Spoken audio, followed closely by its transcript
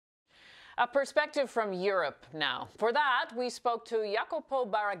A perspective from Europe now. For that, we spoke to Jacopo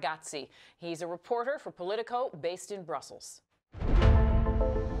Barigazzi. He's a reporter for Politico based in Brussels.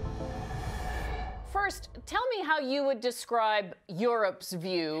 First, tell me how you would describe Europe's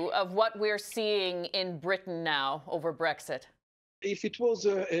view of what we're seeing in Britain now over Brexit. If it was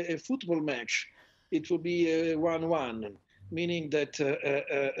a football match, it would be a 1-1, meaning that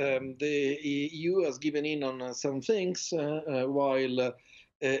the EU has given in on some things, while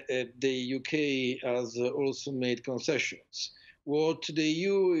the UK has also made concessions. What the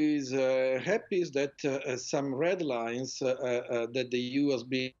EU is happy is that some red lines that the EU has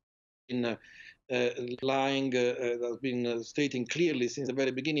been has been stating clearly since the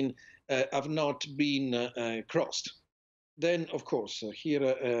very beginning have not been crossed. Then, of course,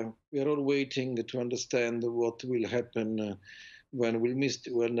 here we are all waiting to understand what will happen when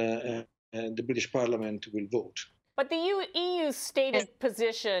the British Parliament will vote. But the EU's stated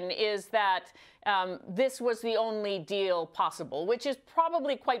position is that this was the only deal possible, which is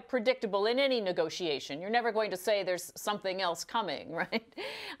probably quite predictable in any negotiation. You're never going to say there's something else coming, right?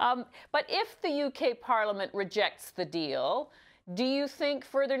 But if the UK Parliament rejects the deal, do you think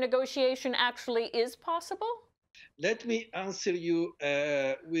further negotiation actually is possible? Let me answer you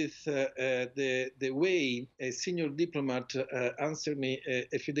with the way a senior diplomat answered me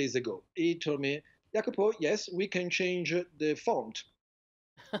a few days ago. He told me, Jacopo, yes, we can change the font.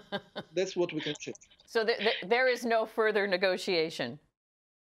 That's what we can change. So there is no further negotiation?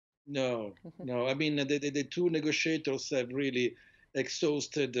 No, no. I mean, the two negotiators have really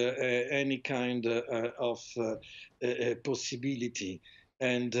exhausted any kind of possibility.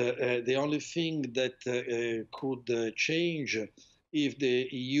 And the only thing that could change if the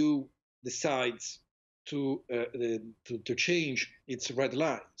EU decides to change its red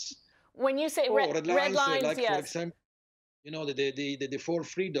lines. When you say red lines, like, yes. For example, you know, the four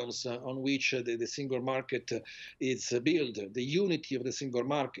freedoms on which the single market is built, the unity of the single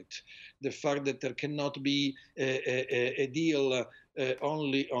market, the fact that there cannot be a deal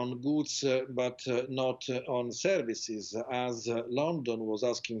only on goods but not on services, as London was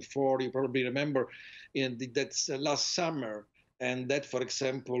asking for. You probably remember that's last summer. And that, for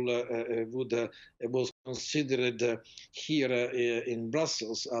example, was considered here in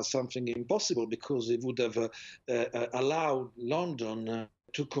Brussels as something impossible, because it would have allowed London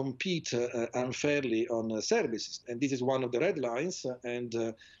to compete unfairly on services. And this is one of the red lines, and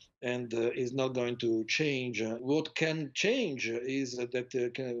is not going to change. What can change is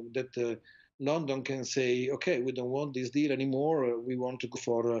that London can say, okay, we don't want this deal anymore. We want to go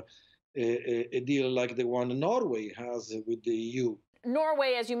for a deal like the one Norway has with the EU.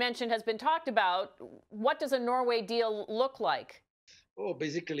 Norway, as you mentioned, has been talked about. What does a Norway deal look like? Oh,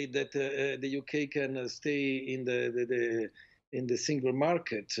 basically that the UK can stay in the single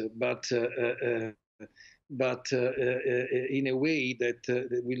market, but in a way that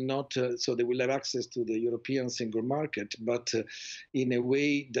they will not. So they will have access to the European single market, but in a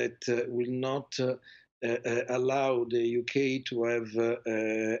way that will not allow the UK to have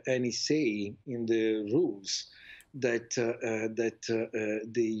any say in the rules that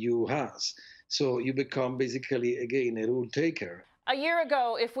the EU has. So you become basically, again, a rule taker. A year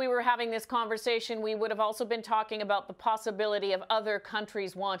ago, if we were having this conversation, we would have also been talking about the possibility of other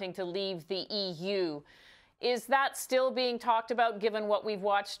countries wanting to leave the EU. Is that still being talked about, given what we've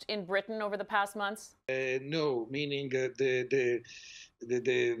watched in Britain over the past months? No, meaning the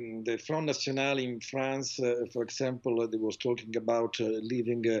Front National in France, for example, they was talking about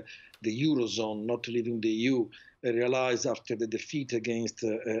leaving the Eurozone, not leaving the EU. They realized after the defeat against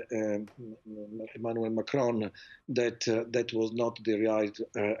Emmanuel Macron that that was not the right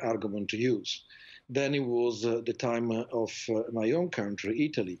argument to use. Then it was the time of my own country,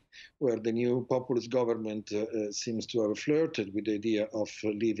 Italy, where the new populist government seems to have flirted with the idea of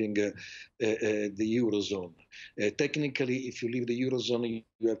leaving the Eurozone. Technically, if you leave the Eurozone,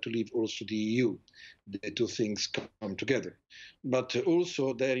 you have to leave also the EU. The two things come together. But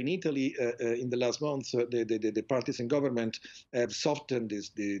also there in Italy, in the last month, the parties in government have softened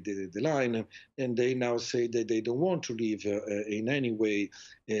the line, and they now say that they don't want to leave in any way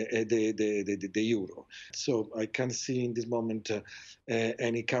the euro. So I can't see in this moment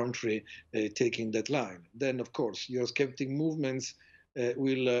any country taking that line. Then, of course, Eurosceptic movements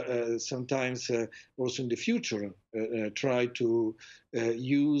will sometimes also in the future try to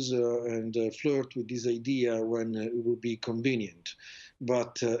use and flirt with this idea when it will be convenient.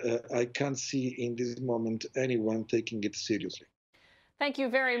 But I can't see in this moment anyone taking it seriously. Thank you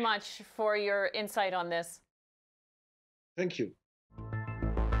very much for your insight on this. Thank you.